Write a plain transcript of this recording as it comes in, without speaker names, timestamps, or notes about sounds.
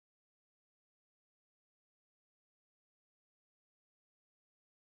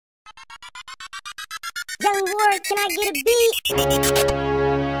Young word, can I get a beat?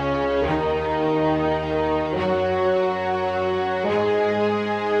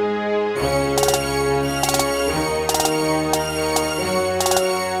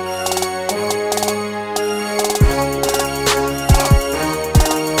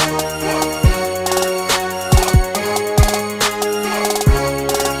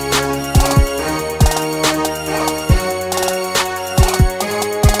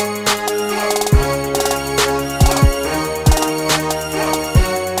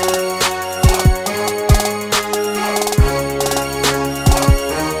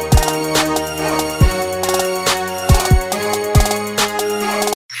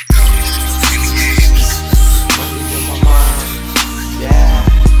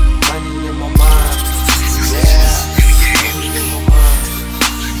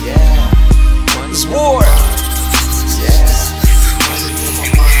 War.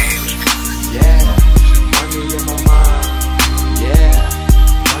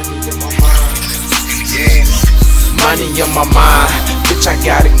 Money in my mind, bitch, I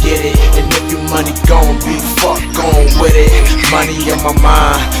gotta get it. And if your money gon' be fuck gon' with it. Money in my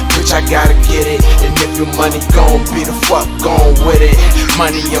mind, bitch, I gotta get it. And if your money gon' be the fuck gon' with it.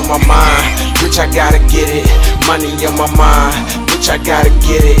 Money in my mind, bitch, I gotta get it. Money in my mind, bitch, I gotta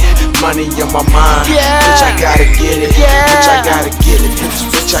get it. Money in my mind, bitch, I gotta get it. Bitch, I gotta get it.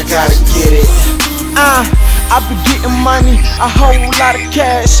 Bitch, I gotta get it. I be getting money, a whole lot of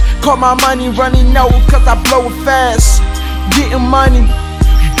cash. Call my money running no, cause I blow it fast. Getting money,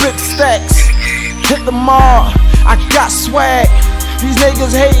 big stacks. Hit the mall, I got swag. These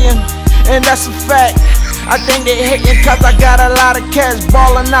niggas hating, and that's a fact. I think they hating cause I got a lot of cash.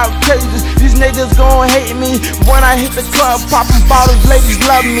 Ballin' out cages, these niggas gon' hate me. When I hit the club, poppin' bottles, ladies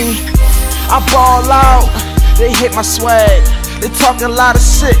love me. I ball out, they hate my swag. They talk a lot of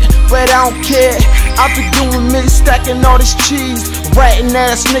shit, but I don't care. I be doing me, stacking all this cheese. Ratting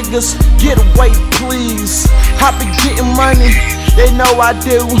ass niggas, get away please. I be getting money, they know I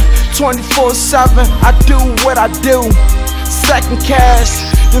do. 24/7, I do what I do. Stacking cash,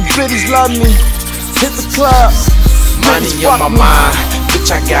 the bitches love me. Hit the club, money in my mind, bitch,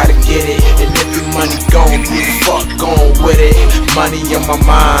 I gotta get it. And if your money gon' be fuck gon' with it. Money in my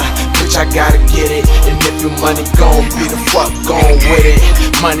mind, bitch, I gotta get it. And if your money gon' be the fuck gon' with it.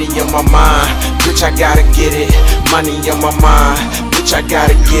 Money in my mind, bitch, I gotta get it. Money in my mind, bitch, I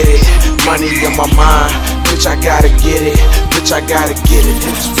gotta get it. Money in my mind, bitch, I gotta get it. Bitch, I gotta get it.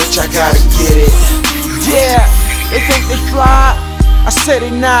 Bitch, I gotta get it. Yeah, they think they fly, I say they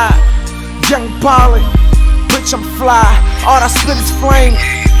not. Young Polly, bitch, I'm fly. All I spit is flame,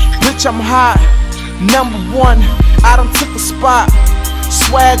 bitch, I'm hot. Number one, I done took a spot.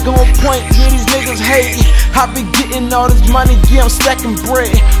 Swag on point, yeah, these niggas hate. I be getting all this money, yeah, I'm stacking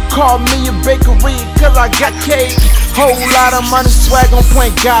bread. Call me a bakery, cause I got cake. Whole lot of money, swag on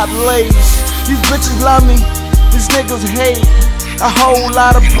point, got lays. These bitches love me, these niggas hate. A whole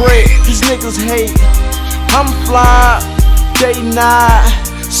lot of bread, these niggas hate. I'm fly, they not.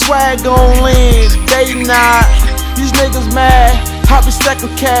 Swag on lean, they not. These niggas mad, I be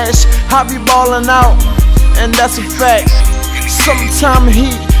stacking cash, I be ballin' out, and that's a fact. Summertime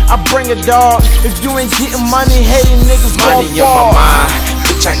heat, I bring a dog. If you ain't getting money, hating niggas gon' fall. Money in my mind,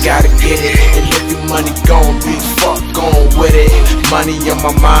 bitch, I gotta get it. And if your money gon' be fuck gon' with it. Money in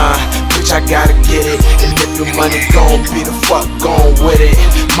my mind, bitch, I gotta get it. And if your money gon' be the fuck gon' with it.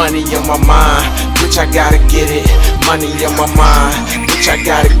 Money in my mind, bitch, I gotta get it. Money in my mind, bitch, I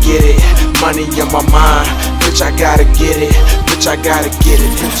gotta get it. Money in my mind, bitch, I gotta get it. Bitch, I gotta get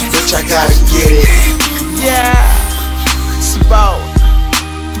it. Bitch, I gotta get it. Yeah, it's about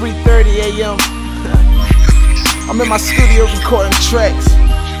 3:30 a.m. I'm in my studio recording tracks.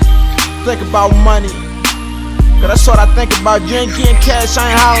 Think about money, cause that's what I think about. You ain't getting cash,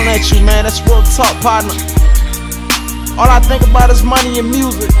 I ain't hollering at you, man. That's real talk, partner. All I think about is money and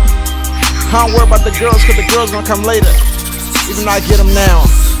music. I don't worry about the girls, cause the girls gonna come later, even though I get them now.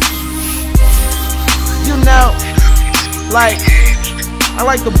 You know, like, I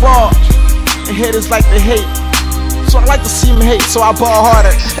like the ball, and haters like to hate. So I like to see them hate, so I ball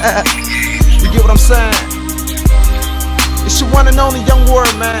harder. You get what I'm saying? It's your one and only Young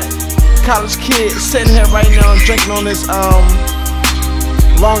Word, man. College kid, sitting here right now, drinking on this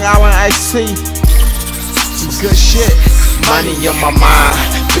Long Island iced tea. Some good shit. Money in my mind,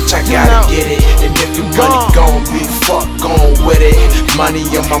 bitch, I gotta get it. And if your money gon' be fuck gon' with it. Money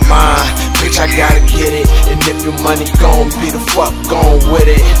in my mind, bitch, I gotta get it. And if your money gon' be the fuck gon' with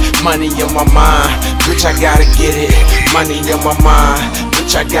it. Money in my mind, bitch, I gotta get it. Money in my mind,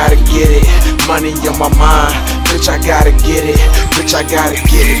 bitch, I gotta get it. money on my mind. Bitch, I gotta get it. Bitch, I gotta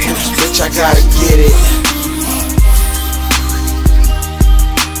get it. Bitch, I gotta get it.